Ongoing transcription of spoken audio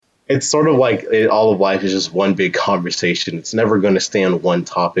It's sort of like all of life is just one big conversation. It's never going to stay on one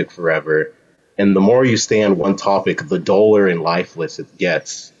topic forever. And the more you stay on one topic, the duller and lifeless it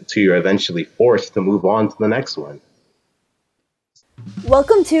gets, until you're eventually forced to move on to the next one.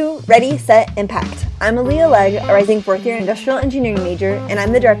 Welcome to Ready, Set, Impact. I'm Aaliyah Legg, a rising fourth-year industrial engineering major, and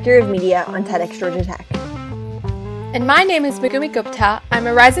I'm the director of media on TEDx Georgia Tech. And my name is Megumi Gupta. I'm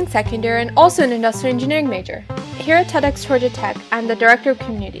a rising second year and also an industrial engineering major. Here at TEDx Georgia Tech, I'm the director of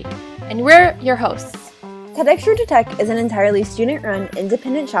community, and we're your hosts. TEDx Georgia Tech is an entirely student-run,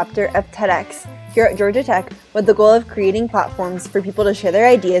 independent chapter of TEDx here at Georgia Tech with the goal of creating platforms for people to share their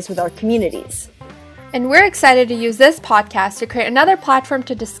ideas with our communities. And we're excited to use this podcast to create another platform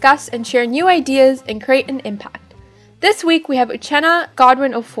to discuss and share new ideas and create an impact. This week we have Uchenna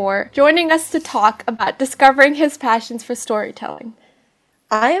Godwin Ofor joining us to talk about discovering his passions for storytelling.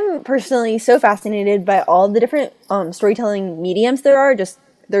 I am personally so fascinated by all the different storytelling mediums there are.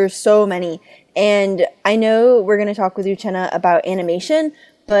 There's so many. And I know we're going to talk with Uchenna about animation,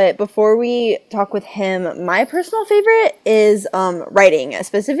 but before we talk with him, my personal favorite is writing,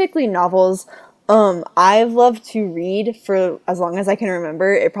 specifically novels. I've loved to read for as long as I can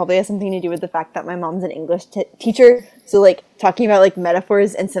remember. It probably has something to do with the fact that my mom's an English teacher. So like talking about like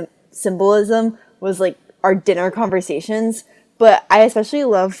metaphors and symbolism was like our dinner conversations. But I especially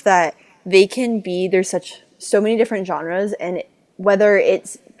love that there's so many different genres, and whether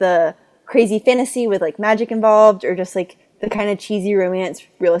it's the crazy fantasy with like magic involved or just like the kind of cheesy romance,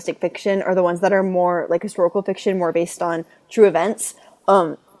 realistic fiction, or the ones that are more like historical fiction, more based on true events,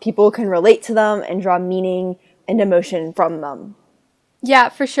 people can relate to them and draw meaning and emotion from them. Yeah,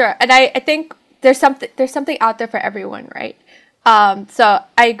 for sure. And I think there's something out there for everyone, right? So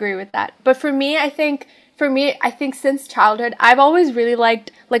I agree with that. But for me, I think since childhood, I've always really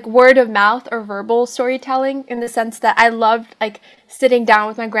liked like word of mouth or verbal storytelling, in the sense that I loved like sitting down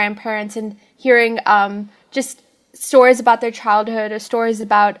with my grandparents and hearing just stories about their childhood or stories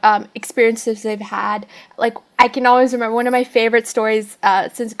about experiences they've had. Like I can always remember one of my favorite stories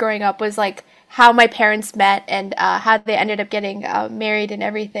since growing up was like how my parents met and how they ended up getting married and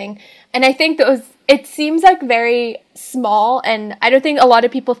everything. And I think it seems like very small, and I don't think a lot of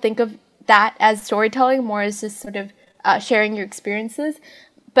people think of that as storytelling, more as just sort of sharing your experiences.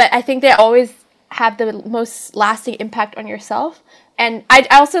 But I think they always have the most lasting impact on yourself. And I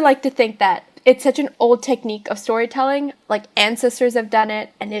also like to think that it's such an old technique of storytelling, like ancestors have done it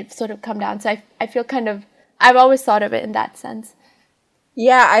and it's sort of come down. So I feel I've always thought of it in that sense.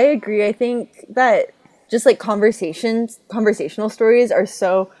 Yeah, I agree. I think that just like conversational stories are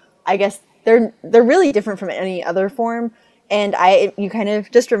so, I guess they're really different from any other form. And you kind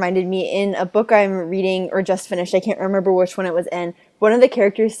of just reminded me, in a book I'm reading or just finished, I can't remember which one it was in, one of the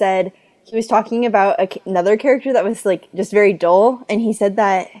characters said, he was talking about another character that was like just very dull, and he said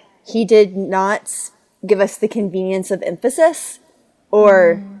that he did not give us the convenience of emphasis,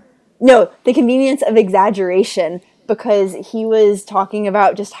 the convenience of exaggeration, because he was talking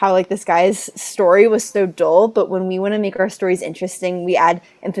about just how like this guy's story was so dull, but when we want to make our stories interesting, we add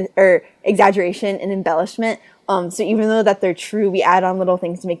exaggeration and embellishment. So even though that they're true, we add on little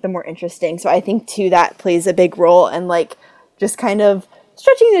things to make them more interesting. So I think too that plays a big role in like just kind of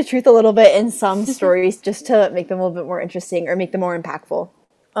stretching the truth a little bit in some stories just to make them a little bit more interesting or make them more impactful.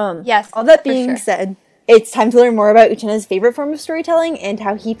 Yes. All that being said, it's time to learn more about Uchenna's favorite form of storytelling and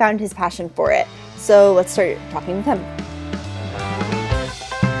how he found his passion for it. So let's start talking with him.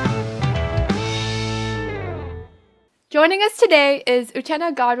 Joining us today is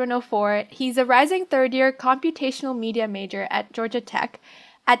Uchenna Godwin Ofor. He's a rising third-year computational media major at Georgia Tech.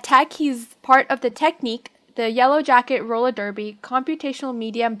 At Tech, he's part of the Technique, the Yellow Jacket Roller Derby, Computational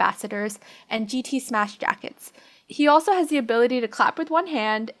Media Ambassadors, and GT Smash Jackets. He also has the ability to clap with one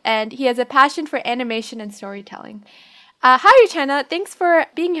hand, and he has a passion for animation and storytelling. Hi, Uchenna. Thanks for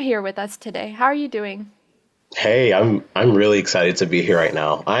being here with us today. How are you doing? Hey, I'm really excited to be here right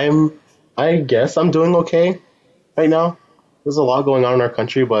now. I guess I'm doing okay right now. There's a lot going on in our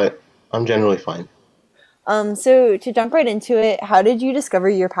country, but I'm generally fine. So to jump right into it, how did you discover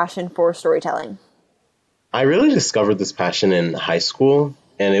your passion for storytelling? I really discovered this passion in high school,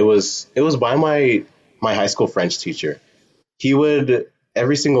 and it was by my high school French teacher. He would,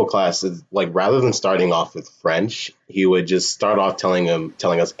 every single class, like rather than starting off with French, he would just start off telling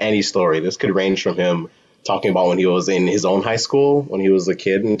us any story. This could range from him talking about when he was in his own high school, when he was a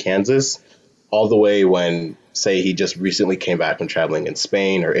kid in Kansas, all the way when, say, he just recently came back from traveling in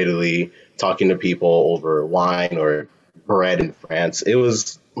Spain or Italy, talking to people over wine or bread in France. It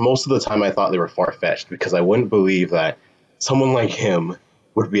was, most of the time I thought they were far-fetched, because I wouldn't believe that someone like him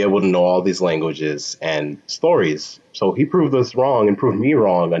would be able to know all these languages and stories. So he proved us wrong and proved me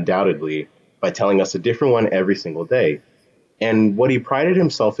wrong, undoubtedly, by telling us a different one every single day. And what he prided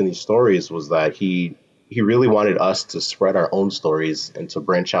himself in these stories was that he really wanted us to spread our own stories and to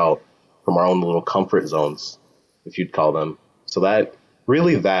branch out from our own little comfort zones, if you'd call them. So that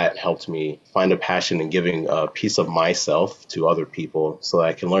helped me find a passion in giving a piece of myself to other people so that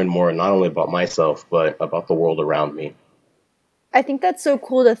I can learn more not only about myself, but about the world around me. I think that's so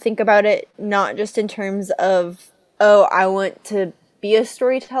cool to think about it, not just in terms of, oh, I want to be a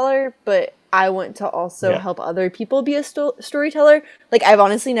storyteller, but I want to also help other people be a storyteller. Like, I've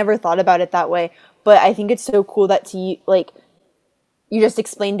honestly never thought about it that way, but I think it's so cool that you just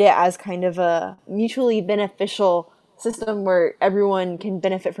explained it as kind of a mutually beneficial system where everyone can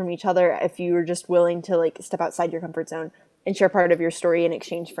benefit from each other if you are just willing to like step outside your comfort zone and share part of your story in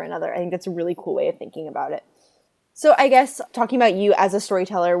exchange for another. I think that's a really cool way of thinking about it. So I guess talking about you as a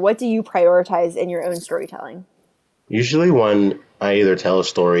storyteller, what do you prioritize in your own storytelling? Usually when I either tell a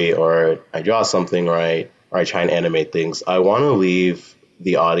story or I draw something or I try and animate things, I want to leave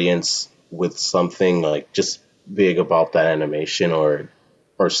the audience with something like just big about that animation or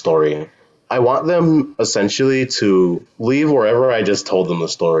story. I want them essentially to leave wherever I just told them the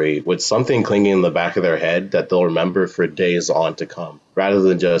story with something clinging in the back of their head that they'll remember for days on to come, rather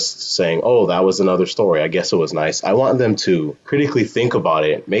than just saying, oh, that was another story. I guess it was nice. I want them to critically think about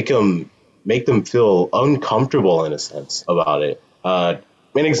it, make them feel uncomfortable in a sense about it. An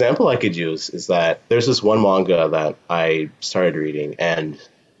example I could use is that there's this one manga that I started reading, and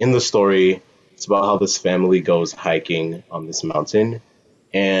in the story, it's about how this family goes hiking on this mountain.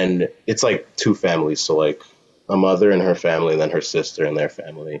 And it's like two families, so like a mother and her family, and then her sister and their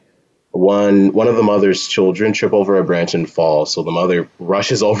family. One of the mother's children trip over a branch and fall, so the mother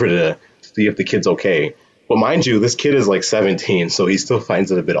rushes over to see if the kid's okay. But mind you, this kid is like 17, so he still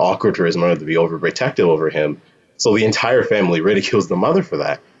finds it a bit awkward for his mother to be overprotective over him. So the entire family ridicules the mother for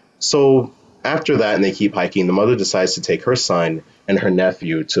that. So after that, and they keep hiking, the mother decides to take her son and her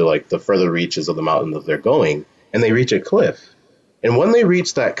nephew to like the further reaches of the mountain that they're going, and they reach a cliff. And when they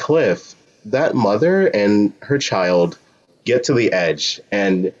reach that cliff, that mother and her child get to the edge,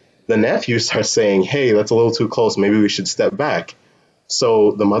 and the nephew starts saying, hey, that's a little too close. Maybe we should step back.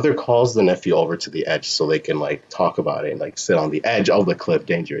 So the mother calls the nephew over to the edge so they can like talk about it and like sit on the edge of the cliff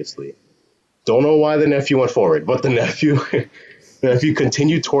dangerously. Don't know why the nephew went forward, but the nephew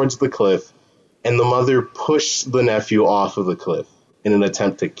continued towards the cliff, and the mother pushed the nephew off of the cliff in an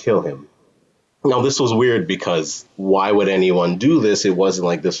attempt to kill him. Now, this was weird because why would anyone do this? It wasn't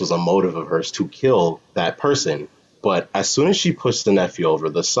like this was a motive of hers to kill that person. But as soon as she pushed the nephew over,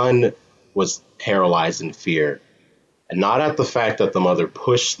 the son was paralyzed in fear. And not at the fact that the mother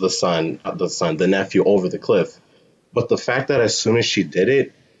pushed the nephew over the cliff, but the fact that as soon as she did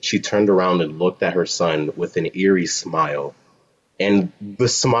it, she turned around and looked at her son with an eerie smile. And the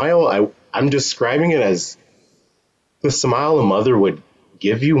smile, I'm describing it as the smile a mother would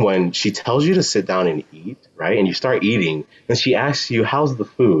give you when she tells you to sit down and eat, right? And you start eating, and she asks you, how's the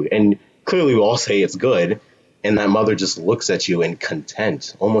food? And clearly we all say it's good. And that mother just looks at you in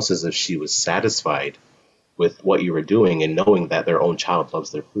content, almost as if she was satisfied with what you were doing and knowing that their own child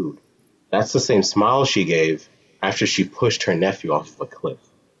loves their food. That's the same smile she gave after she pushed her nephew off of a cliff.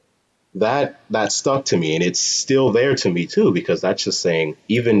 That stuck to me, and it's still there to me too, because that's just saying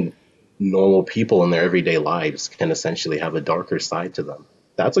even normal people in their everyday lives can essentially have a darker side to them.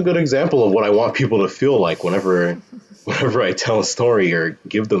 That's a good example of what I want people to feel like whenever I tell a story or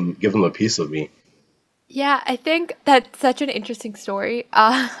give them a piece of me. Yeah, I think that's such an interesting story.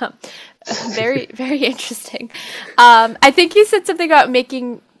 Very, very interesting. I think you said something about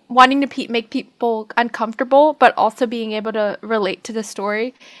wanting to make people uncomfortable, but also being able to relate to the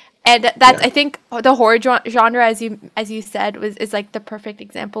story. And that's, I think the horror genre, as you said, is like the perfect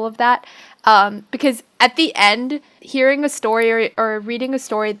example of that. Because at the end, hearing a story or reading a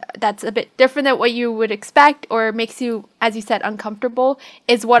story that's a bit different than what you would expect or makes you, as you said, uncomfortable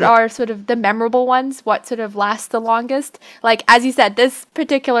is what are sort of the memorable ones, what sort of lasts the longest. Like, as you said, this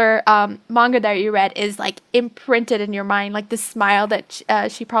particular manga that you read is like imprinted in your mind, like the smile that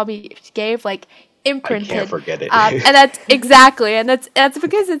she probably gave, like, imprinted. I can't forget it. And that's exactly, and that's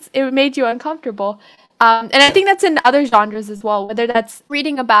because it made you uncomfortable. And I think that's in other genres as well, whether that's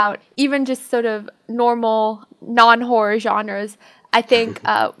reading about even just sort of normal non-horror genres. I think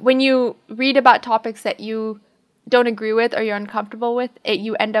when you read about topics that you don't agree with or you're uncomfortable with,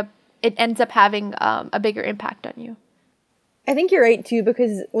 it ends up having a bigger impact on you. I think you're right too,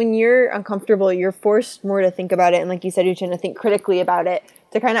 because when you're uncomfortable, you're forced more to think about it, and like you said, you're trying to think critically about it.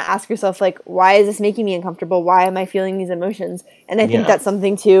 to kind of ask yourself, like, why is this making me uncomfortable? Why am I feeling these emotions? And I think that's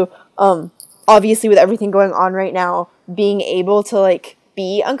something too, obviously with everything going on right now, being able to like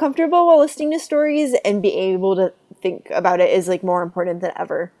be uncomfortable while listening to stories and be able to think about it is like more important than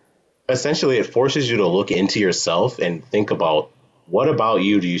ever. Essentially, it forces you to look into yourself and think about, what about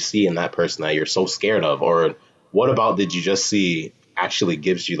you do you see in that person that you're so scared of? Or what about did you just see actually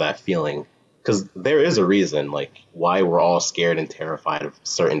gives you that feeling? Because there is a reason, like, why we're all scared and terrified of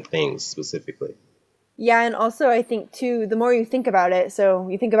certain things specifically. Yeah, and also I think too, the more you think about it, so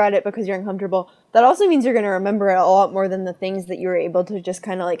you think about it because you're uncomfortable, that also means you're going to remember it a lot more than the things that you were able to just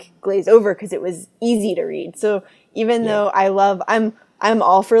kind of like glaze over because it was easy to read. So even though I'm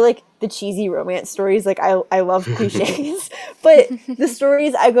all for like the cheesy romance stories, like I love cliches, but the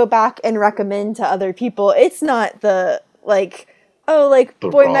stories I go back and recommend to other people, it's not the like, oh, like The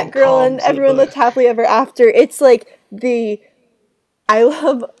boy met girl and rom-coms everyone lived happily ever after. It's like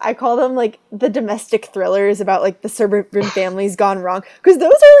I call them like the domestic thrillers about like the suburban families gone wrong, because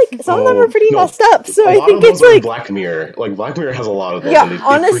those are like, some of them are pretty messed up. So I think it's like Black Mirror. Like Black Mirror has a lot of those. Yeah,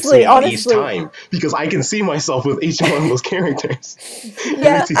 And it freaks me out each honestly. time because I can see myself with each one of those characters.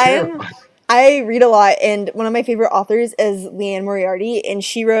 Yeah, I read a lot, and one of my favorite authors is Leanne Moriarty, and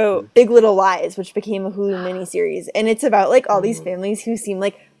she wrote Big Little Lies, which became a Hulu miniseries, and it's about like all these families who seem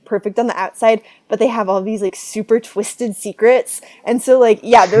like perfect on the outside, but they have all these like super twisted secrets. And so like,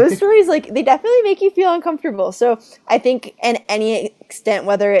 yeah, those stories, like, they definitely make you feel uncomfortable. So I think in any extent,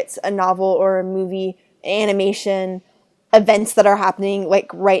 whether it's a novel or a movie, animation, events that are happening like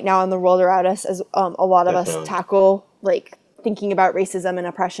right now in the world around us, as a lot of us tackle like thinking about racism and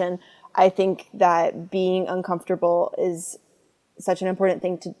oppression, I think that being uncomfortable is such an important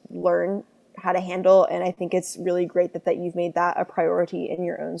thing to learn how to handle, and I think it's really great that you've made that a priority in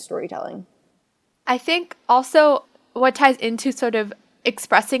your own storytelling. I think also what ties into sort of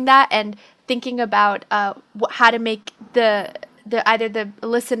expressing that and thinking about how to make the either the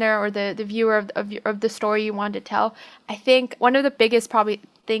listener or the viewer of the story you want to tell. I think one of the biggest probably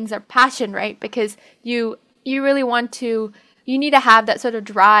things are passion, right? Because you really want to, you need to have that sort of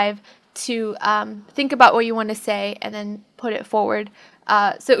drive to think about what you want to say and then put it forward.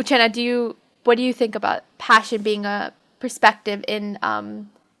 So Uchenna, what do you think about passion being a perspective in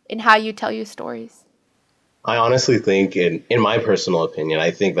how you tell your stories? I honestly think, in my personal opinion,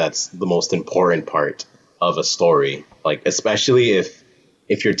 I think that's the most important part of a story. Like, especially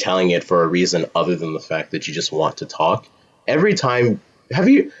if you're telling it for a reason other than the fact that you just want to talk. Every time, have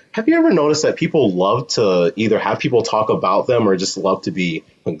you ever noticed that people love to either have people talk about them or just love to be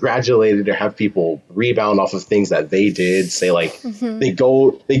congratulated, or have people rebound off of things that they did? Say like they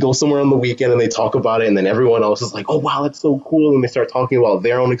go somewhere on the weekend and they talk about it, and then everyone else is like, oh wow, that's so cool, and they start talking about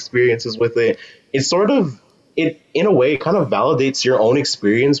their own experiences with it. It's sort of, it in a way kind of validates your own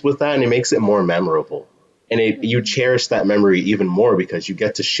experience with that, and it makes it more memorable. And you cherish that memory even more because you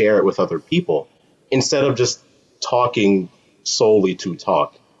get to share it with other people instead of just talking solely to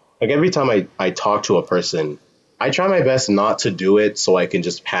talk. Like every time I talk to a person, I try my best not to do it so I can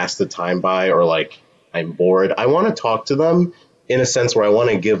just pass the time by, or like I'm bored. I want to talk to them in a sense where I want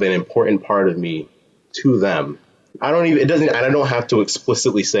to give an important part of me to them. I don't have to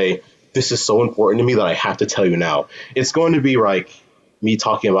explicitly say, this is so important to me that I have to tell you now. It's going to be like me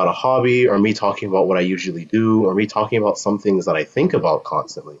talking about a hobby, or me talking about what I usually do, or me talking about some things that I think about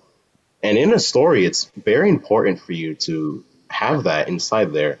constantly. And in a story, it's very important for you to have that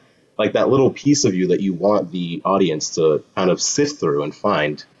inside there, like that little piece of you that you want the audience to kind of sift through and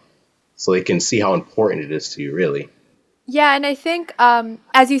find, so they can see how important it is to you, really. Yeah, and I think,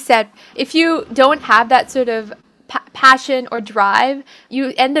 as you said, if you don't have that sort of passion or drive,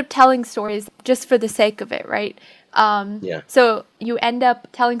 you end up telling stories just for the sake of it, right? So you end up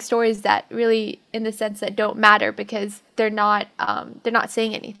telling stories that really, in the sense that don't matter because they're not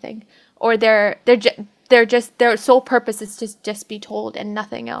saying anything, or their sole purpose is to just be told and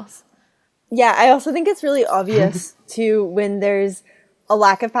nothing else. Yeah, I also think it's really obvious too when there's a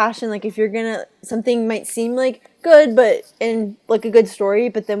lack of passion. Like if something might seem like good, but in like a good story,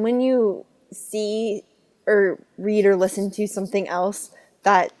 but then when you see or read or listen to something else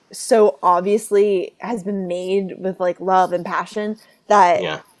that so obviously has been made with like love and passion,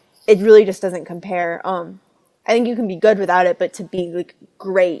 that it really just doesn't compare. I think you can be good without it, but to be like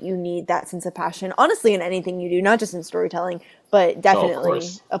great, you need that sense of passion. Honestly, in anything you do, not just in storytelling, but definitely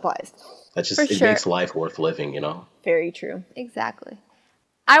applies. That's just, it makes life worth living, you know? Very true. Exactly.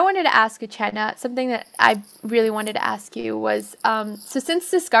 I wanted to ask Uchenna, something that I really wanted to ask you was, so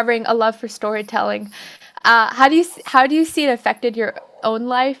since discovering a love for storytelling, how do you see it affected your own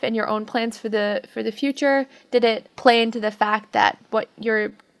life and your own plans for the future? Did it play into the fact that what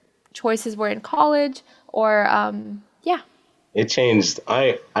your choices were in college, or yeah? It changed.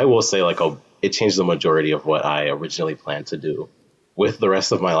 I will say it changed the majority of what I originally planned to do with the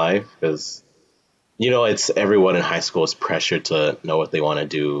rest of my life, because it's everyone in high school is pressured to know what they want to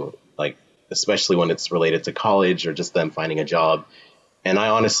do, like especially when it's related to college or just them finding a job. And I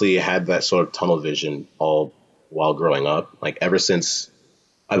honestly had that sort of tunnel vision all while growing up. Like ever since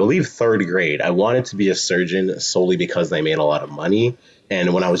I believe third grade, I wanted to be a surgeon solely because they made a lot of money.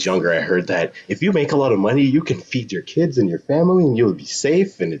 And when I was younger, I heard that if you make a lot of money, you can feed your kids and your family and you'll be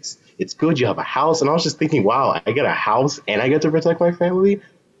safe and it's good. You have a house. And I was just thinking, wow, I get a house and I get to protect my family.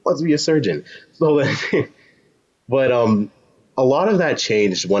 Let's be a surgeon. So then, but a lot of that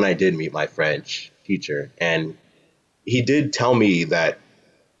changed when I did meet my French teacher. And he did tell me that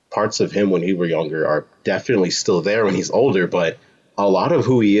parts of him when he were younger are definitely still there when he's older, but a lot of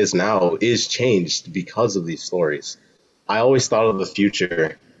who he is now is changed because of these stories. I always thought of the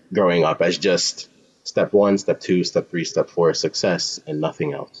future growing up as just step 1, step 2, step 3, step 4, success and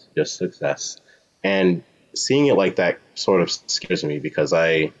nothing else, just success. And seeing it like that sort of scares me because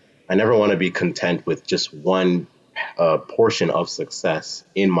I never want to be content with just one portion of success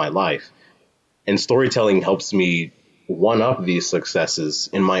in my life. And storytelling helps me one up these successes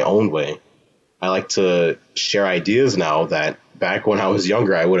in my own way. I like to share ideas now that back when I was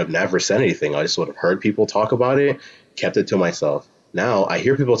younger, I would have never said anything. I just would have heard people talk about it, kept it to myself. Now I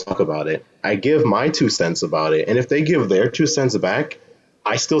hear people talk about it. I give my 2 cents about it. And if they give their 2 cents back,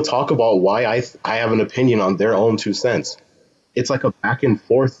 I still talk about why I have an opinion on their own 2 cents. It's like a back and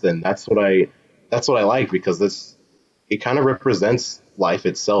forth. And that's what I like, because it kind of represents life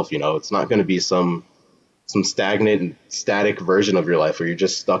itself. It's not going to be some stagnant and static version of your life where you're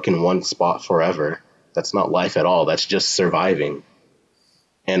just stuck in one spot forever. That's not life at all. That's just surviving.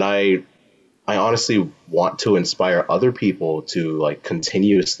 And I honestly want to inspire other people to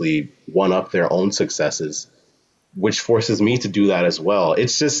continuously one up their own successes, which forces me to do that as well.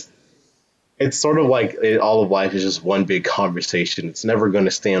 It's sort of like all of life is just one big conversation. It's never going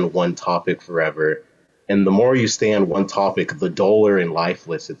to stay on one topic forever. And the more you stay on one topic, the duller and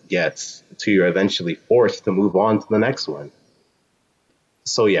lifeless it gets, until you're eventually forced to move on to the next one.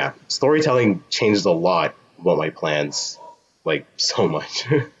 So yeah, storytelling changed a lot about my plans, so much.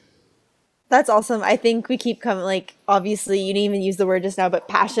 That's awesome. I think we keep coming, obviously, you didn't even use the word just now, but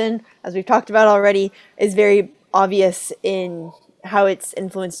passion, as we've talked about already, is very obvious in how it's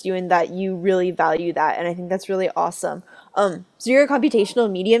influenced you and that you really value that. And I think that's really awesome. So you're a computational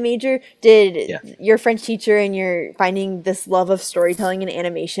media major. Did your French teacher and your finding this love of storytelling and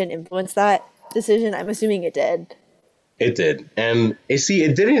animation influence that decision? I'm assuming it did. It did. And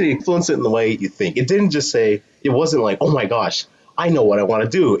it didn't influence it in the way you think. It didn't just say, it wasn't like, oh my gosh, I know what I want to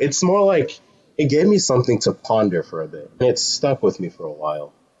do. It's more like it gave me something to ponder for a bit. And it stuck with me for a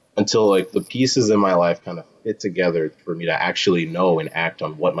while until the pieces in my life kind of fit together for me to actually know and act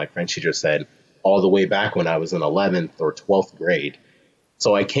on what my French teacher said all the way back when I was in 11th or 12th grade.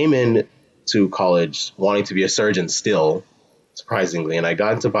 So I came in to college wanting to be a surgeon still, surprisingly, and I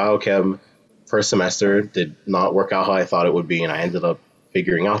got into biochem first semester, did not work out how I thought it would be, and I ended up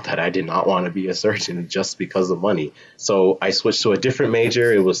figuring out that I did not want to be a surgeon just because of money. So I switched to a different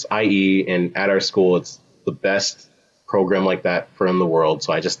major. It was IE, and at our school, it's the best program like that for in the world.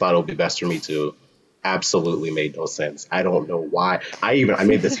 So I just thought it would be best for me to. Absolutely made no sense. I don't know why. I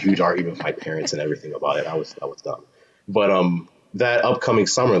made this huge argument with my parents and everything about it. I was dumb. But that upcoming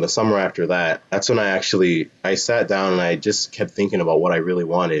summer, the summer after that, that's when I sat down and I just kept thinking about what I really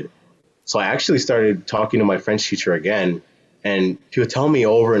wanted. So I actually started talking to my French teacher again, and he would tell me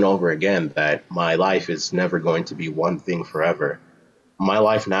over and over again that my life is never going to be one thing forever. My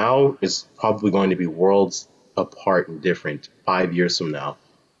life now is probably going to be worlds apart and different 5 years from now.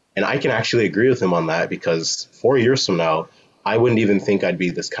 And I can actually agree with him on that, because 4 years from now, I wouldn't even think I'd be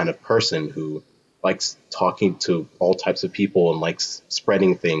this kind of person who likes talking to all types of people and likes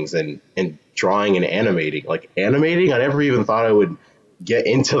spreading things and drawing and animating. Animating, I never even thought I would get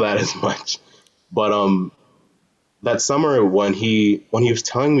into that as much. But that summer when he was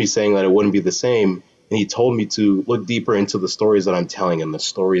telling me, saying that it wouldn't be the same, and he told me to look deeper into the stories that I'm telling and the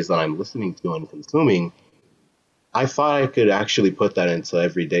stories that I'm listening to and consuming, I thought I could actually put that into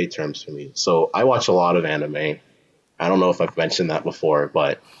everyday terms for me. So I watch a lot of anime. I don't know if I've mentioned that before,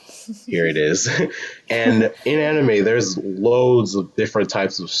 but here it is. And in anime, there's loads of different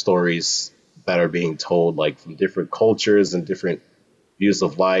types of stories that are being told, from different cultures and different views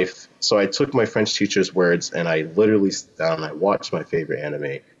of life. So I took my French teacher's words and I literally sat down and I watched my favorite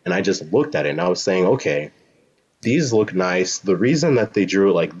anime and I just looked at it and I was saying, okay, these look nice. The reason that they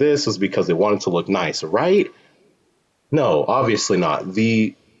drew it like this is because they wanted to look nice, right? No, obviously not.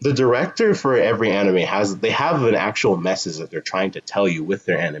 The director for every anime have an actual message that they're trying to tell you with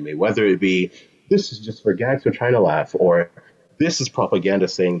their anime, whether it be this is just for gags or trying to laugh, or this is propaganda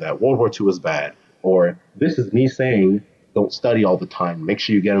saying that World War II was bad, or this is me saying don't study all the time, make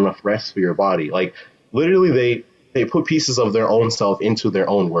sure you get enough rest for your body. Like literally they put pieces of their own self into their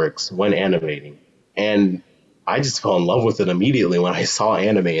own works when animating. And I just fell in love with it immediately when I saw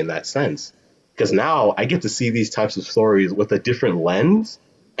anime in that sense. Because now I get to see these types of stories with a different lens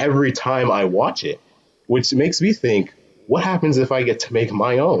every time I watch it, which makes me think, what happens if I get to make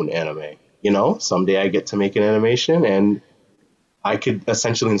my own anime? You know, someday I get to make an animation and I could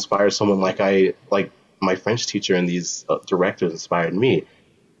essentially inspire someone like my French teacher and these directors inspired me.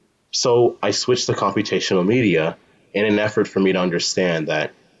 So I switched to computational media in an effort for me to understand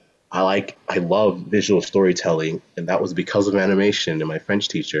that I love visual storytelling, and that was because of animation and my French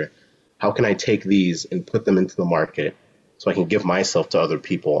teacher. How can I take these and put them into the market so I can give myself to other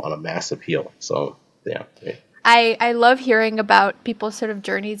people on a mass appeal? So yeah. I love hearing about people's sort of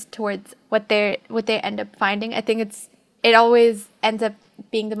journeys towards what they end up finding. I think it always ends up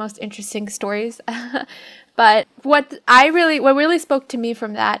being the most interesting stories. But what really spoke to me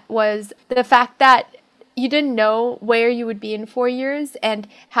from that was the fact that you didn't know where you would be in 4 years, and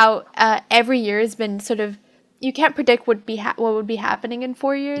how every year has been sort of, you can't predict what would be happening in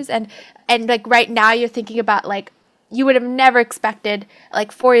 4 years, and like right now you're thinking about like you would have never expected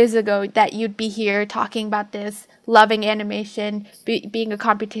like 4 years ago that you'd be here talking about this, loving animation, being a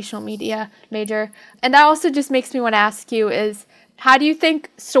computational media major. And that also just makes me want to ask you is, how do you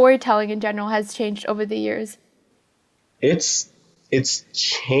think storytelling in general has changed over the years? It's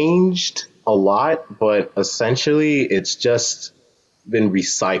changed a lot, but essentially it's just been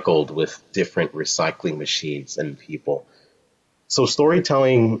recycled with different recycling machines and people. So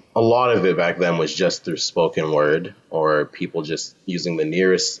storytelling, a lot of it back then was just through spoken word or people just using the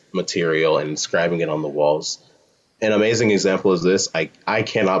nearest material and inscribing it on the walls. An amazing example is this. I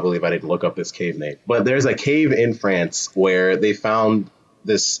cannot believe I didn't look up this cave name, but there's a cave in France where they found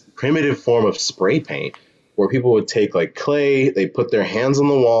this primitive form of spray paint where people would take like clay, they put their hands on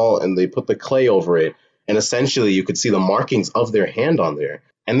the wall and they put the clay over it. And essentially you could see the markings of their hand on there.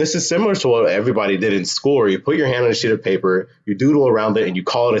 And this is similar to what everybody did in school, where you put your hand on a sheet of paper, you doodle around it and you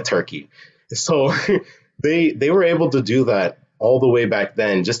call it a turkey. So they were able to do that all the way back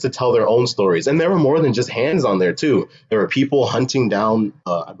then just to tell their own stories. And there were more than just hands on there too. There were people hunting down,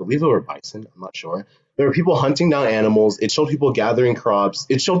 I believe they were bison, I'm not sure. There were people hunting down animals. It showed people gathering crops.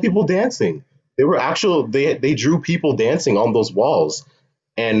 It showed people dancing. They drew people dancing on those walls.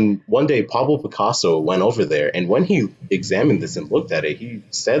 And one day Pablo Picasso went over there, and when he examined this and looked at it, he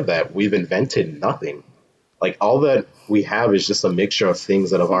said that we've invented nothing. Like all that we have is just a mixture of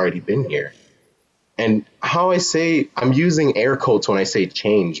things that have already been here. And how I say, I'm using air quotes when I say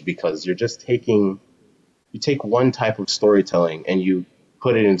change, because you take one type of storytelling and you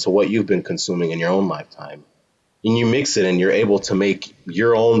put it into what you've been consuming in your own lifetime. And you mix it and you're able to make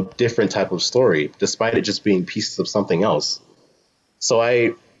your own different type of story, despite it just being pieces of something else. So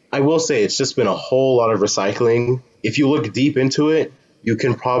I will say it's just been a whole lot of recycling. If you look deep into it, you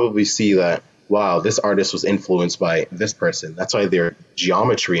can probably see that, wow, this artist was influenced by this person. That's why their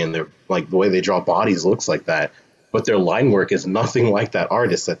geometry and their like the way they draw bodies looks like that. But their line work is nothing like that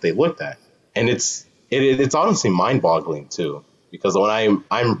artist that they looked at. And it's honestly mind-boggling too, because when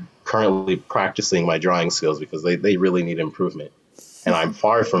I'm currently practicing my drawing skills because they really need improvement. And I'm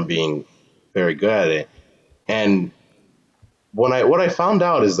far from being very good at it. And what I found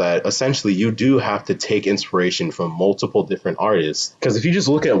out is that essentially you do have to take inspiration from multiple different artists. Because if you just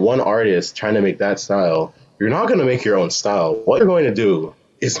look at one artist trying to make that style, you're not going to make your own style. What you're going to do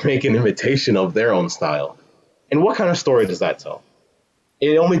is make an imitation of their own style. And what kind of story does that tell?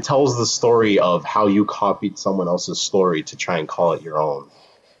 It only tells the story of how you copied someone else's story to try and call it your own,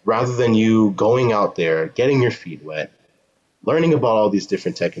 rather than you going out there, getting your feet wet, learning about all these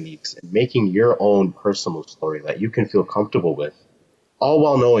different techniques and making your own personal story that you can feel comfortable with, all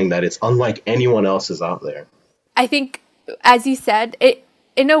while knowing that it's unlike anyone else's out there. I think, as you said,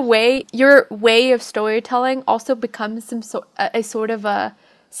 in a way, your way of storytelling also becomes a sort of a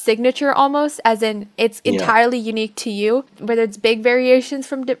signature almost, as in it's entirely unique to you, whether it's big variations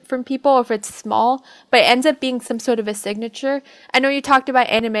from people or if it's small, but it ends up being some sort of a signature. I know you talked about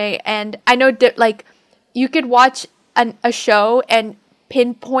anime, and I know like you could watch a show and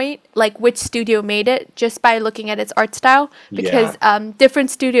pinpoint like which studio made it just by looking at its art style, because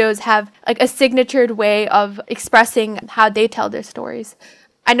different studios have like a signatured way of expressing how they tell their stories.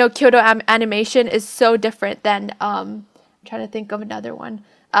 I know Kyoto Animation is so different than I'm trying to think of another one.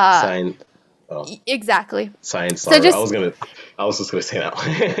 Sign. Oh. Exactly. Science. So just, I was just gonna say that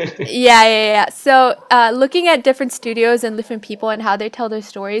one. yeah. So looking at different studios and different people and how they tell their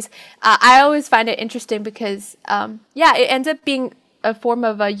stories, I always find it interesting because it ends up being a form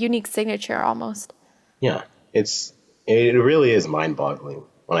of a unique signature almost. Yeah, it really is mind-boggling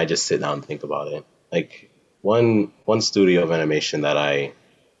when I just sit down and think about it. Like one studio of animation that I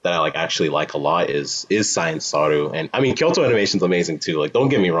like actually like a lot is Science Saru, and I mean Kyoto Animation's amazing too. Like don't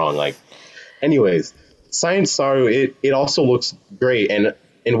get me wrong. Like, anyways, Science Saru it also looks great, and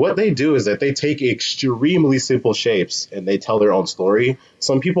what they do is that they take extremely simple shapes and they tell their own story.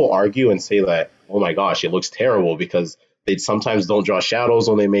 Some people argue and say that, oh my gosh, it looks terrible because they sometimes don't draw shadows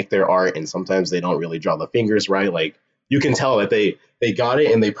when they make their art, and sometimes they don't really draw the fingers right. Like you can tell that they got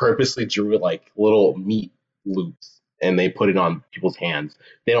it and they purposely drew like little meat loops and they put it on people's hands.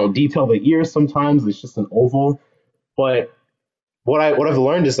 They don't detail the ears sometimes. It's just an oval. But what I've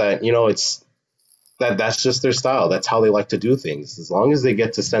learned is that, that's just their style. That's how they like to do things. As long as they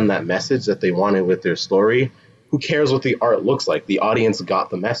get to send that message that they wanted with their story, who cares what the art looks like? The audience got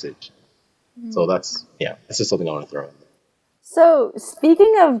the message. Mm-hmm. So that's just something I want to throw in there. So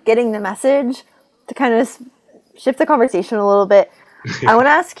speaking of getting the message, to kind of shift the conversation a little bit, I want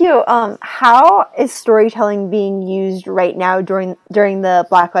to ask you, how is storytelling being used right now during the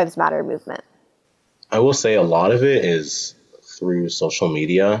Black Lives Matter movement? I will say a lot of it is through social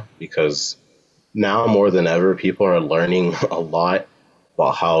media, because now more than ever, people are learning a lot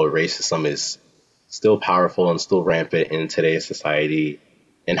about how racism is still powerful and still rampant in today's society,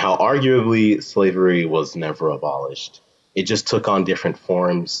 and how arguably slavery was never abolished. It just took on different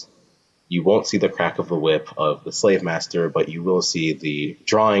forms. You won't see the crack of the whip of the slave master, but you will see the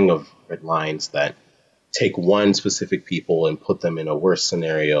drawing of red lines that take one specific people and put them in a worse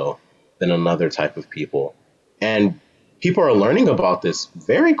scenario than another type of people. And people are learning about this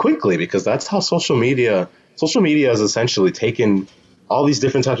very quickly, because that's how social media has essentially taken all these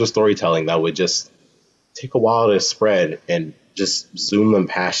different types of storytelling that would just take a while to spread and just zoom them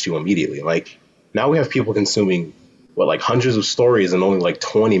past you immediately. Like now we have people consuming like hundreds of stories in only like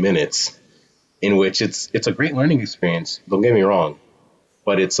 20 minutes, in which it's a great learning experience. Don't get me wrong,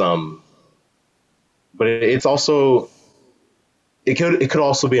 but it's also it could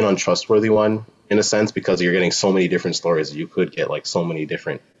also be an untrustworthy one in a sense, because you're getting so many different stories. You could get like so many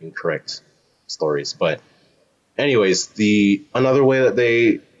different incorrect stories. But anyways, another way that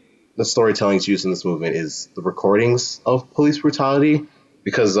the storytelling is used in this movement is the recordings of police brutality,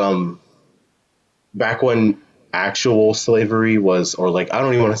 because back when actual slavery was, or like, I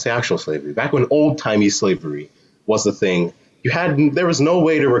don't even want to say actual slavery, back when old-timey slavery was the thing, there was no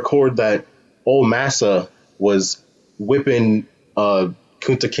way to record that old Massa was whipping Kunta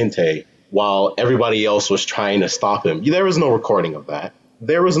Kinte while everybody else was trying to stop him. There was no recording of that.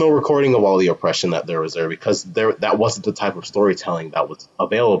 There was no recording of all the oppression that there was there, because that wasn't the type of storytelling that was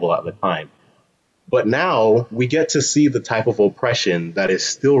available at the time. But now we get to see the type of oppression that is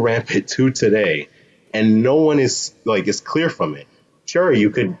still rampant to today, and no one is clear from it. Sure,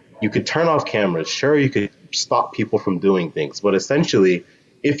 you could turn off cameras. Sure, you could stop people from doing things. But essentially,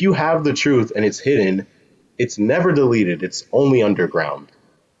 if you have the truth and it's hidden, it's never deleted. It's only underground.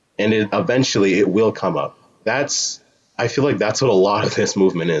 And eventually it will come up. I feel like that's what a lot of this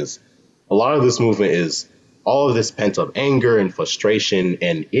movement is. A lot of this movement is all of this pent up anger and frustration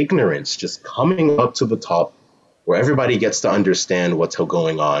and ignorance just coming up to the top, where everybody gets to understand what's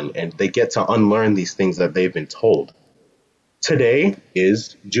going on and they get to unlearn these things that they've been told. Today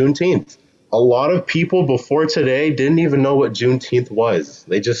is Juneteenth. A lot of people before today didn't even know what Juneteenth was.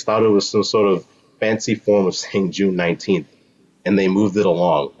 They just thought it was some sort of fancy form of saying June 19th, and they moved it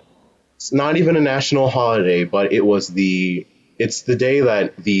along. It's not even a national holiday, but it's the day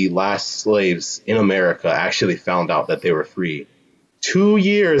that the last slaves in America actually found out that they were free. 2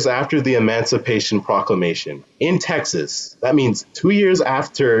 years after the Emancipation Proclamation in Texas. That means 2 years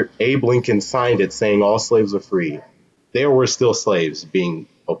after Abe Lincoln signed it saying all slaves are free, there were still slaves being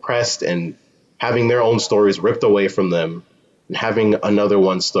oppressed and having their own stories ripped away from them, and having another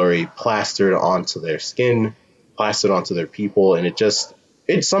one story plastered onto their skin, plastered onto their people.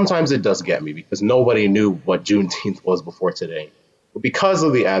 And sometimes it does get me, because nobody knew what Juneteenth was before today. But because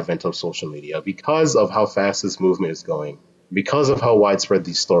of the advent of social media, because of how fast this movement is going, because of how widespread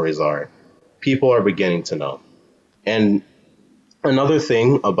these stories are, people are beginning to know. And another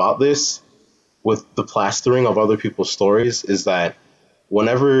thing about this, with the plastering of other people's stories, is that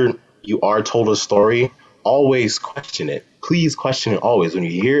whenever you are told a story, always question it. Please question it always. When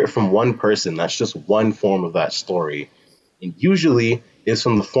you hear it from one person, that's just one form of that story. And usually it's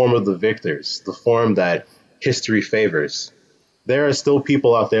from the form of the victors, the form that history favors. There are still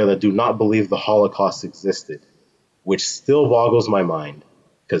people out there that do not believe the Holocaust existed, which still boggles my mind.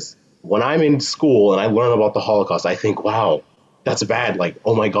 Because when I'm in school and I learn about the Holocaust, I think, wow, that's bad. Like,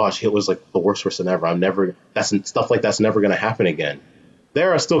 oh my gosh, Hitler's like the worst person ever. Stuff like that's never going to happen again.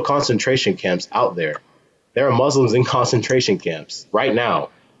 There are still concentration camps out there. There are Muslims in concentration camps right now.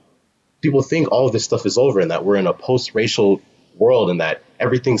 People think all of this stuff is over and that we're in a post-racial world and that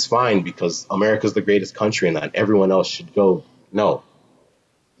everything's fine because America's the greatest country and that everyone else should go. No,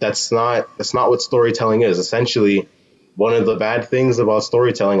 that's not what storytelling is. Essentially, one of the bad things about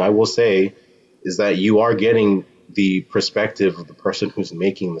storytelling, I will say, is that you are getting the perspective of the person who's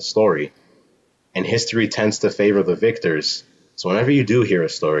making the story. And history tends to favor the victors. So whenever you do hear a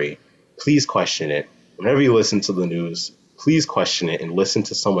story, please question it. Whenever you listen to the news, please question it and listen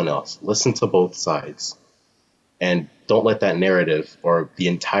to someone else. Listen to both sides. And don't let that narrative or the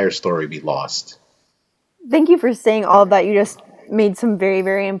entire story be lost. Thank you for saying all of that. You just made some very,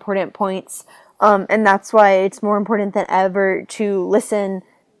 very important points. And that's why it's more important than ever to listen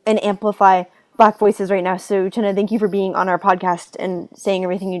and amplify Black voices right now. So, Chenna, thank you for being on our podcast and saying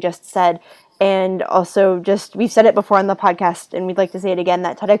everything you just said. And also, we've said it before on the podcast, and we'd like to say it again,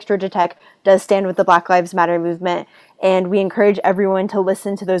 that TEDx Georgia Tech does stand with the Black Lives Matter movement. And we encourage everyone to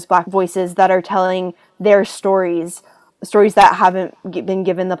listen to those Black voices that are telling their stories that haven't been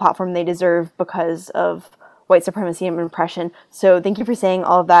given the platform they deserve because of white supremacy and oppression. So thank you for saying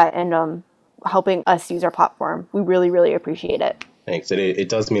all of that and helping us use our platform. We really, really appreciate it. Thanks. It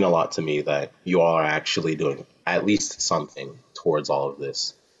does mean a lot to me that you all are actually doing at least something towards all of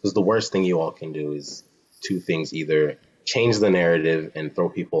this. Because the worst thing you all can do is two things: either change the narrative and throw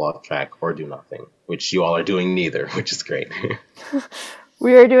people off track, or do nothing, which you all are doing neither, which is great.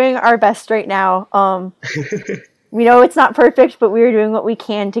 We are doing our best right now. We know it's not perfect, but we are doing what we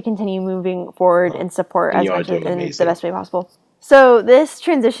can to continue moving forward and support as much in the best way possible. So this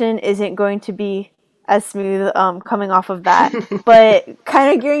transition isn't going to be as smooth coming off of that, but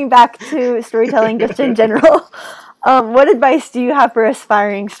kind of gearing back to storytelling just in general. What advice do you have for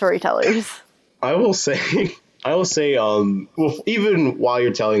aspiring storytellers? I will say, well, even while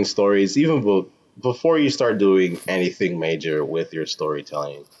you're telling stories, even before you start doing anything major with your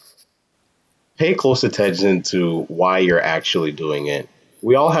storytelling, pay close attention to why you're actually doing it.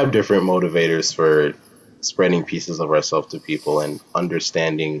 We all have different motivators for spreading pieces of ourselves to people and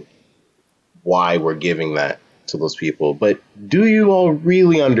understanding why we're giving that to those people. But do you all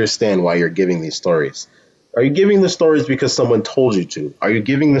really understand why you're giving these stories? Are you giving the stories because someone told you to? Are you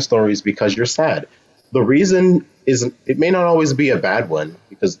giving the stories because you're sad? The reason is, it may not always be a bad one,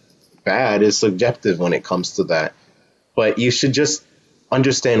 because bad is subjective when it comes to that. But you should just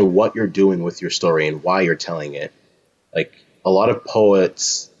understand what you're doing with your story and why you're telling it. Like, a lot of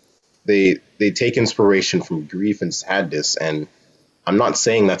poets, they take inspiration from grief and sadness, and I'm not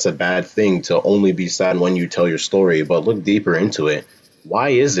saying that's a bad thing to only be sad when you tell your story, but look deeper into it. Why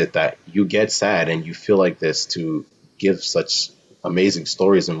is it that you get sad and you feel like this to give such amazing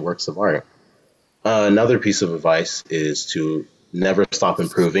stories and works of art? Another piece of advice is to never stop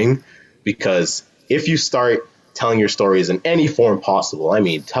improving, because if you start telling your stories in any form possible, I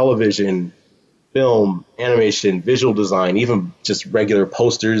mean, television, film, animation, visual design, even just regular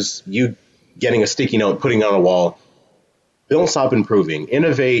posters, you getting a sticky note, putting it on a wall, don't stop improving.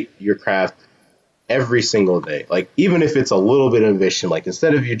 Innovate your craft every single day. Like, even if it's a little bit of innovation, like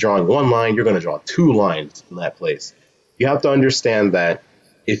instead of you drawing one line, you're going to draw 2 lines in that place. You have to understand that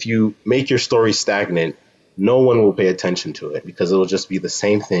if you make your story stagnant, no one will pay attention to it, because it will just be the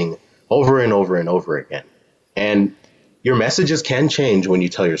same thing over and over and over again. And your messages can change when you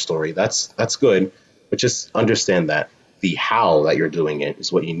tell your story. That's good. But just understand that the how that you're doing it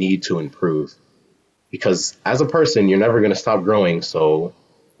is what you need to improve. Because as a person, you're never going to stop growing. So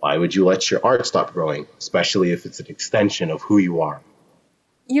why would you let your art stop growing, especially if it's an extension of who you are?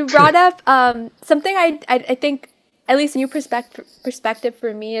 You brought up something I think, at least a new perspective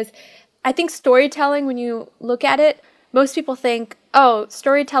for me, is I think storytelling, when you look at it, most people think, oh,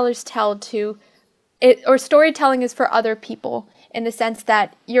 storytellers tell to it, or storytelling is for other people, in the sense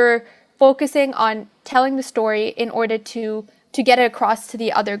that you're focusing on telling the story in order to get it across to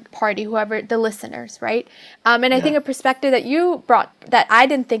the other party, whoever the listeners, right? And I think a perspective that you brought that I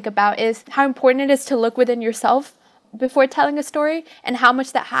didn't think about is how important it is to look within yourself before telling a story, and how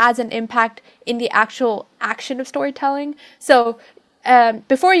much that has an impact in the actual action of storytelling. So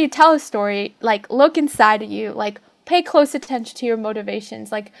before you tell a story, like, look inside of you, like, pay close attention to your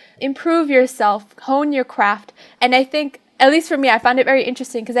motivations, like improve yourself, hone your craft. And I think, at least for me, I found it very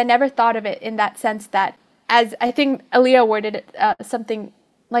interesting because I never thought of it in that sense, that, as I think Aaliyah worded it, something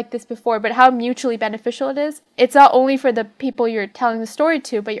like this before, but how mutually beneficial it is. It's not only for the people you're telling the story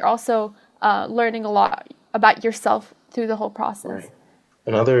to, but you're also learning a lot about yourself through the whole process. Right.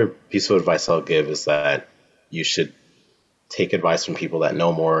 Another piece of advice I'll give is that you should take advice from people that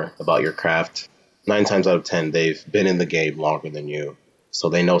know more about your craft. 9 times out of 10, they've been in the game longer than you, so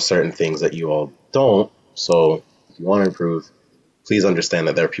they know certain things that you all don't. So if you want to improve, please understand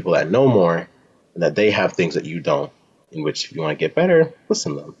that there are people that know more and that they have things that you don't, in which if you want to get better,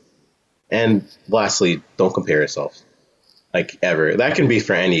 listen to them. And lastly, don't compare yourself, like, ever. That can be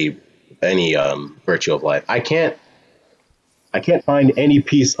for any virtue of life. I can't find any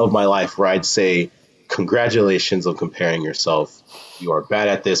piece of my life where I'd say, congratulations on comparing yourself. You are bad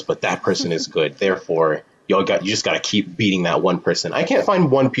at this, but that person is good. Therefore, you just got to keep beating that one person. I can't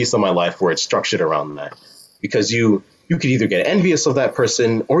find one piece of my life where it's structured around that, because you could either get envious of that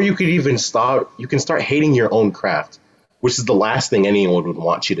person, or you can start hating your own craft, which is the last thing anyone would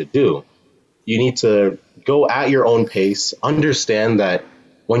want you to do. You need to go at your own pace, understand that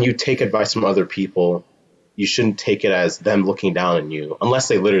when you take advice from other people, you shouldn't take it as them looking down on you, unless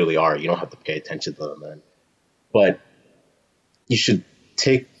they literally are. You don't have to pay attention to them then. But you should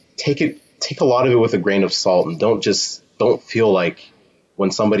take a lot of it with a grain of salt, and don't feel like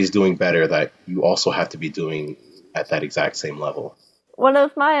when somebody's doing better that you also have to be doing at that exact same level. One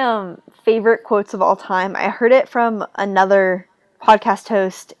of my favorite quotes of all time, I heard it from another podcast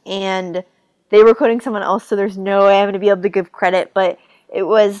host, and they were quoting someone else, so there's no way I'm going to be able to give credit, but it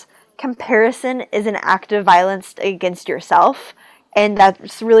was, comparison is an act of violence against yourself. And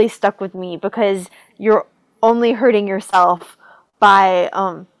that's really stuck with me, because you're only hurting yourself by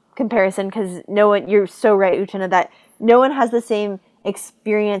comparison, because you're so right, Uchenna, that no one has the same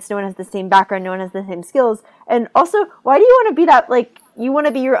experience, no one has the same background, no one has the same skills. And also, why do you want to be that, like, you want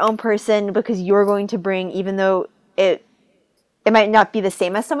to be your own person because you're going to bring, even though it might not be the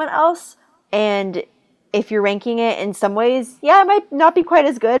same as someone else, and if you're ranking it in some ways, yeah, it might not be quite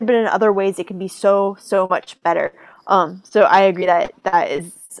as good, but in other ways it can be so much better. So I agree that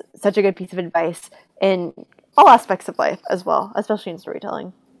is such a good piece of advice in all aspects of life as well, especially in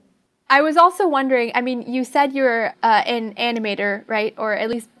storytelling. I was also wondering, I mean, you said you're an animator, right? Or at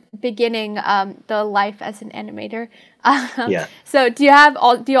least beginning the life as an animator. Yeah. So do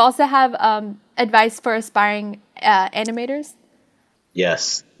you also have advice for aspiring animators?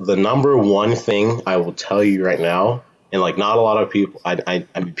 Yes. The number one thing I will tell you right now, and like not a lot of people, I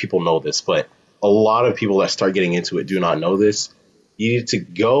mean, people know this, but a lot of people that start getting into it do not know this. You need to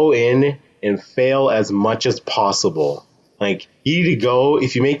go in and fail as much as possible. Like, you need to go,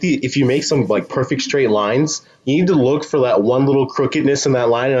 if you make some like perfect straight lines, you need to look for that one little crookedness in that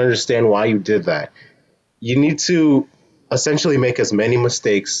line and understand why you did that. You need to essentially make as many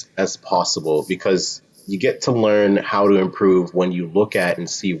mistakes as possible, because you get to learn how to improve when you look at and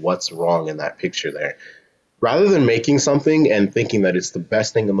see what's wrong in that picture there. Rather than making something and thinking that it's the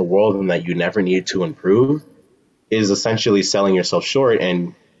best thing in the world and that you never need to improve, is essentially selling yourself short,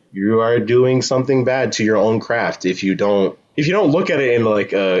 and you are doing something bad to your own craft. If you don't look at it in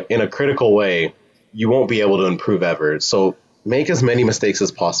like in a critical way, you won't be able to improve ever. So make as many mistakes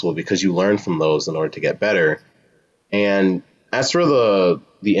as possible, because you learn from those in order to get better. And as for the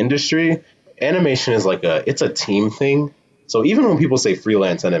industry, animation is it's a team thing. So even when people say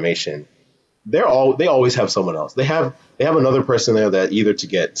freelance animation, they always have someone else. They have another person there that either to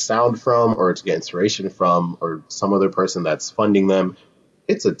get sound from, or to get inspiration from, or some other person that's funding them.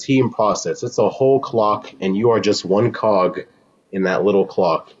 It's a team process. It's a whole clock, and you are just one cog in that little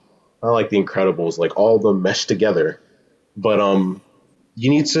clock. Not like The Incredibles, like all of them mesh together. But you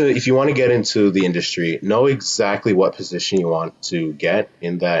need to, if you want to get into the industry, know exactly what position you want to get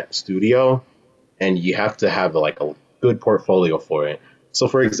in that studio, and you have to have like a good portfolio for it. So,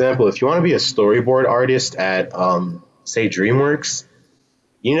 for example, if you want to be a storyboard artist at, say, DreamWorks,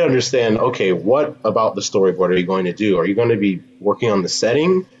 you need to understand, okay, what about the storyboard are you going to do? Are you going to be working on the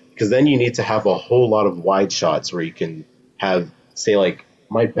setting? Because then you need to have a whole lot of wide shots where you can have, say, like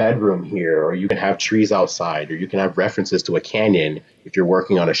my bedroom here, or you can have trees outside, or you can have references to a canyon if you're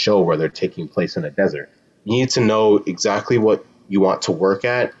working on a show where they're taking place in a desert. You need to know exactly what you want to work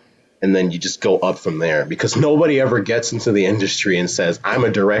at, and then you just go up from there, because nobody ever gets into the industry and says, I'm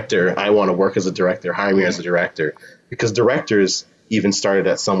a director, I want to work as a director, hire me as a director. Because directors even started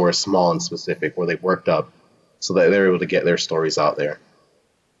at somewhere small and specific where they worked up so that they're able to get their stories out there.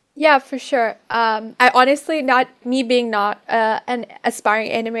 Yeah, for sure. I honestly, not an aspiring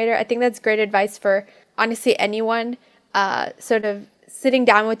animator, I think that's great advice for honestly anyone, sort of sitting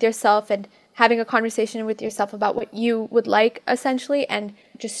down with yourself and having a conversation with yourself about what you would like, essentially, and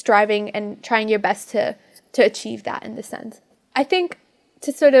just striving and trying your best to achieve that in the sense. I think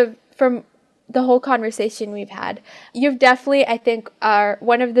to sort of, from the whole conversation we've had, you've definitely, I think, are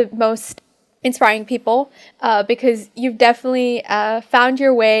one of the most inspiring people, because you've definitely found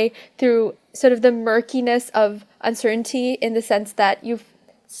your way through sort of the murkiness of uncertainty, in the sense that you've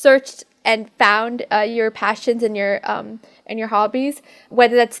searched and found your passions and your hobbies,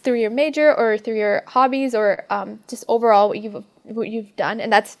 whether that's through your major or through your hobbies, or just overall what you've done.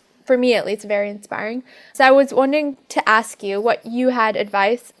 And that's, for me at least, very inspiring. So I was wanting to ask you what you had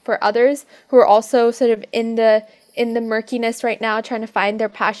advice for others who are also sort of in the murkiness right now, trying to find their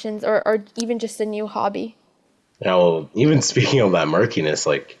passions, or even just a new hobby. Now, even speaking of that murkiness,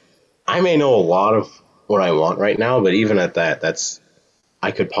 like, I may know a lot of what I want right now, but even at that,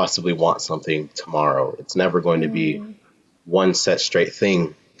 I could possibly want something tomorrow. It's never going to be one set straight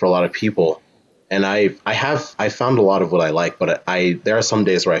thing for a lot of people. And I found a lot of what I like, but there are some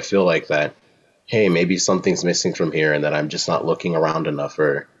days where I feel like that, hey, maybe something's missing from here and that I'm just not looking around enough,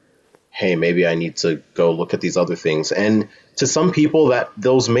 or hey, maybe I need to go look at these other things. And to some people, that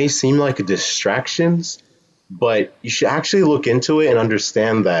those may seem like distractions, but you should actually look into it and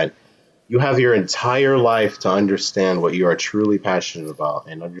understand that you have your entire life to understand what you are truly passionate about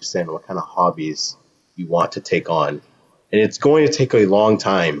and understand what kind of hobbies you want to take on. And it's going to take a long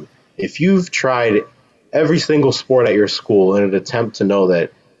time. If you've tried every single sport at your school in an attempt to know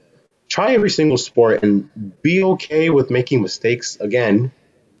that, try every single sport and be okay with making mistakes again,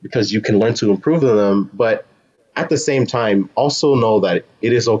 because you can learn to improve on them. But at the same time, also know that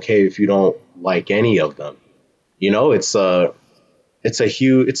it is okay if you don't like any of them. You know, it's like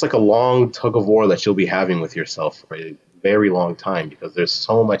a long tug of war that you'll be having with yourself for a very long time, because there's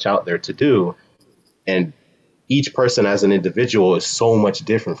so much out there to do. And each person as an individual is so much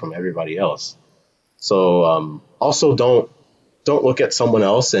different from everybody else. So also don't look at someone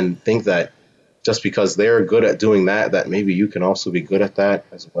else and think that just because they're good at doing that maybe you can also be good at that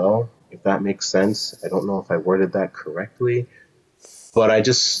as well, if that makes sense. I don't know if I worded that correctly, but I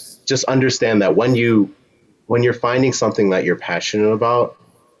just understand that when you're finding something that you're passionate about,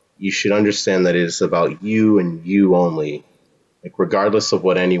 you should understand that it is about you and you only. Like, regardless of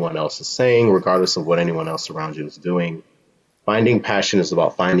what anyone else is saying, regardless of what anyone else around you is doing, finding passion is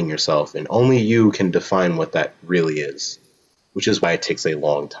about finding yourself, and only you can define what that really is, which is why it takes a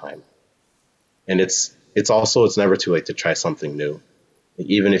long time. And it's never too late to try something new. Like,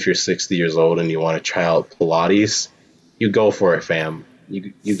 even if you're 60 years old and you want to try out Pilates, you go for it, fam.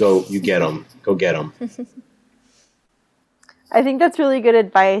 You get them. Go get them. I think that's really good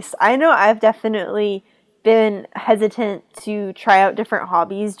advice. I know I've definitely been hesitant to try out different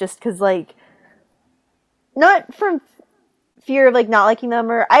hobbies just because, like, not from fear of, like, not liking them,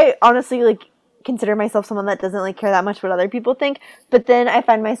 or I honestly, like, consider myself someone that doesn't, like, care that much what other people think, but then I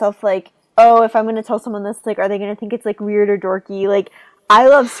find myself, like, oh, if I'm going to tell someone this, like, are they going to think it's, like, weird or dorky? Like, I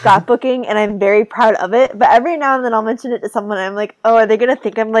love scrapbooking, and I'm very proud of it, but every now and then I'll mention it to someone, and I'm like, oh, are they going to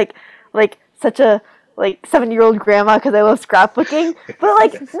think I'm, like, such a, like, 70-year-old grandma because I love scrapbooking? But,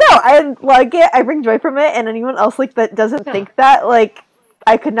 like, no, I like it, I bring joy from it, and anyone else, like, that doesn't think that, like,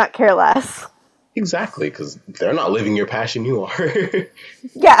 I could not care less. Exactly, because they're not living your passion, you are.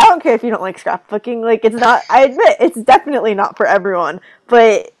 Yeah, I don't care if you don't like scrapbooking. Like, it's not, I admit, it's definitely not for everyone.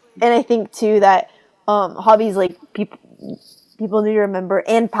 But, and I think, too, that hobbies, like, people need to remember,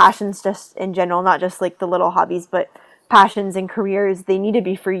 and passions just in general, not just, like, the little hobbies, but passions and careers, they need to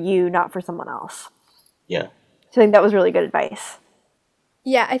be for you, not for someone else. Yeah. So I think that was really good advice.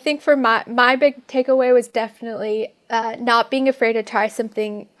 Yeah, I think for my big takeaway was definitely not being afraid to try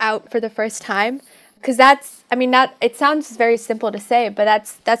something out for the first time, because it sounds very simple to say, but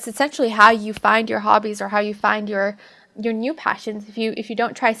that's essentially how you find your hobbies, or how you find your new passions. If you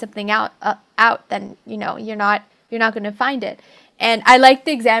don't try something out, then you're not going to find it. And I like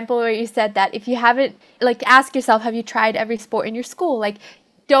the example where you said that if you haven't, like, ask yourself, have you tried every sport in your school? Like,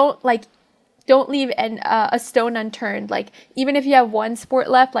 don't leave a stone unturned. Like, even if you have one sport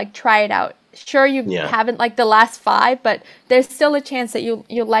left, like, try it out. Sure, you haven't liked the last 5, but there's still a chance that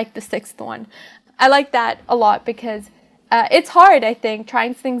you'll like the 6th one. I like that a lot because it's hard, I think,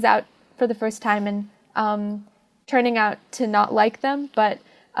 trying things out for the first time and turning out to not like them. But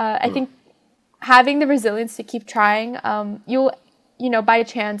I think having the resilience to keep trying, you'll, by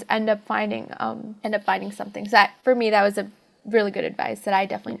chance end up finding something. So for me, that was a really good advice that I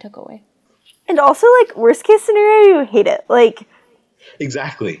definitely took away. And also, like, worst case scenario, you hate it. Like,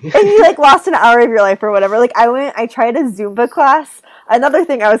 exactly. and you, like, lost an hour of your life or whatever. Like, I tried a Zumba class. Another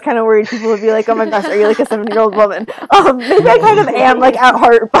thing I was kind of worried people would be like, oh my gosh, are you like a 7-year-old woman? Maybe I kind of am, like, at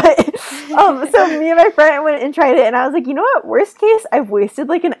heart, but, so me and my friend went and tried it, and I was like, you know what, worst case, I've wasted,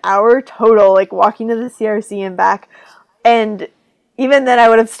 like, an hour total, like, walking to the CRC and back, and even then I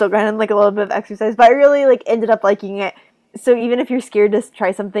would have still gotten, like, a little bit of exercise, but I really, like, ended up liking it. So even if you're scared to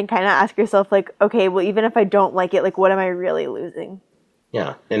try something, kind of ask yourself, like, okay, well, even if I don't like it, like, what am I really losing?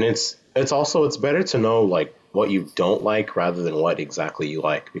 Yeah, and it's better to know like what you don't like rather than what exactly you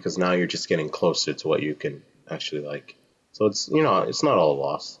like, because now you're just getting closer to what you can actually like. So it's, it's not all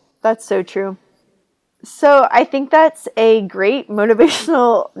lost. That's so true. So I think that's a great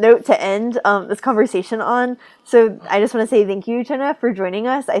motivational note to end this conversation on. So I just want to say thank you, Jenna, for joining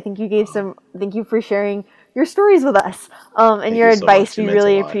us. I think you gave thank you for sharing your stories with us and your advice. We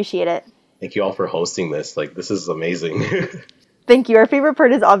really appreciate it. Thank you all for hosting this. Like, this is amazing. Thank you. Our favorite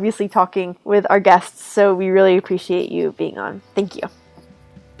part is obviously talking with our guests, so we really appreciate you being on. Thank you.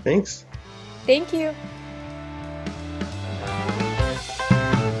 Thanks. Thank you.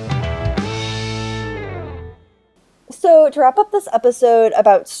 So to wrap up this episode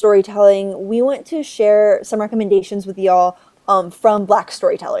about storytelling, we want to share some recommendations with y'all from Black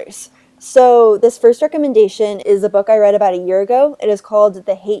storytellers. So this first recommendation is a book I read about a year ago. It is called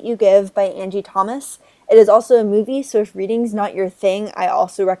The Hate U Give by Angie Thomas. It is also a movie, so if reading's not your thing, I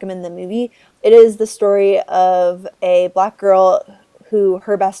also recommend the movie. It is the story of a Black girl who,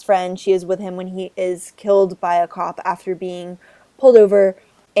 her best friend, she is with him when he is killed by a cop after being pulled over,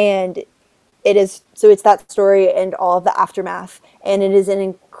 and it's that story and all of the aftermath, and it is an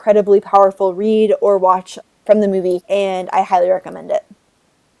incredibly powerful read or watch from the movie, and I highly recommend it.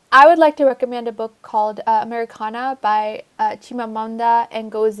 I would like to recommend a book called Americana by Chimamanda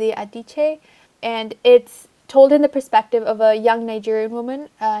Ngozi Adichie, and it's told in the perspective of a young Nigerian woman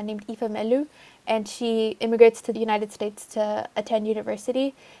named Ifemelu, and she immigrates to the United States to attend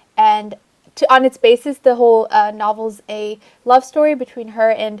university, and on its basis, the whole novel's a love story between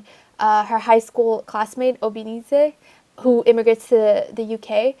her and her high school classmate, Obinize, who immigrates to the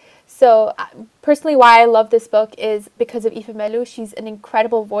UK. So personally, why I love this book is because of Ifemelu. She's an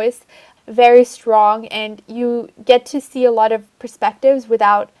incredible voice, very strong, and you get to see a lot of perspectives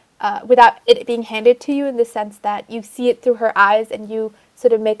without it being handed to you, in the sense that you see it through her eyes and you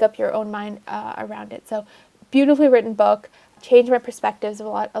sort of make up your own mind around it. So beautifully written book, changed my perspectives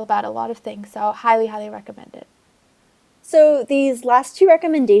about a lot of things. So highly, highly recommend it. So these last two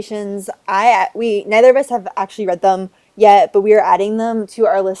recommendations, neither of us have actually read them yet, but we are adding them to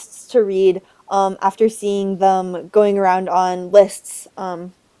our lists to read after seeing them going around on lists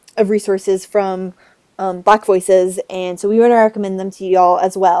of resources from Black Voices, and so we want to recommend them to y'all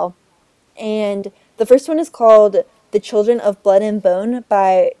as well. And the first one is called The Children of Blood and Bone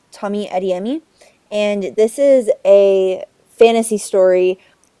by Tomi Adeyemi, and this is a fantasy story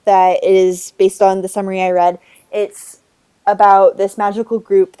that is based on the summary I read. It's about this magical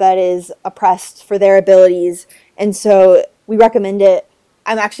group that is oppressed for their abilities, and so we recommend it.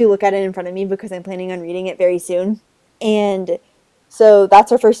 I'm actually looking at it in front of me because I'm planning on reading it very soon, and so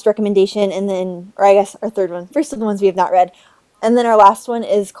that's our first recommendation, and then, or I guess our third one, first of the ones we have not read. And then our last one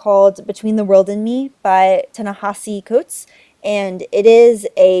is called Between the World and Me by Ta-Nehisi Coates, and it is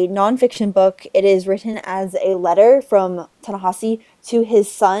a nonfiction book. It is written as a letter from Ta-Nehisi to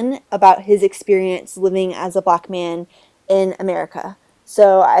his son about his experience living as a Black man in America.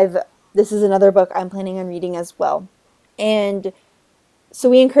 So this is another book I'm planning on reading as well. And so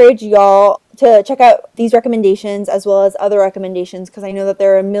we encourage y'all to check out these recommendations as well as other recommendations, because I know that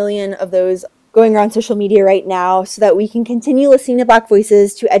there are a million of those going around social media right now, so that we can continue listening to Black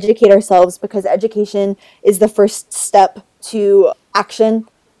Voices to educate ourselves, because education is the first step to action,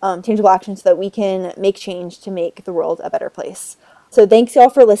 tangible action, so that we can make change to make the world a better place. So thanks y'all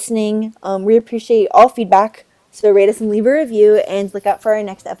for listening. We appreciate all feedback. So rate us and leave a review, and look out for our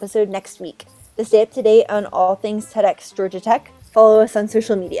next episode next week. To stay up to date on all things TEDx Georgia Tech, follow us on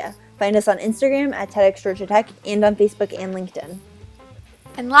social media. Find us on Instagram at TEDx Georgia Tech and on Facebook and LinkedIn.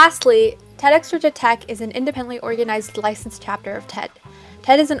 And lastly, TEDx Georgia Tech is an independently organized licensed chapter of TED.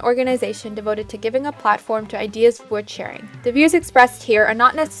 TED is an organization devoted to giving a platform to ideas worth sharing. The views expressed here are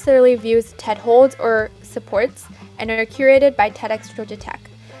not necessarily views TED holds or supports, and are curated by TEDx Georgia Tech.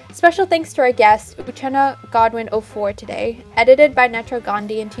 Special thanks to our guest, Uchenna Godwin04 today, edited by Netra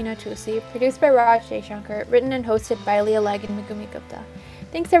Gandhi and Tina Tusi, produced by Raj Jaishankar, written and hosted by Leah Legg and Megumi Gupta.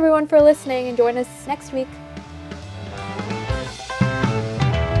 Thanks everyone for listening, and join us next week.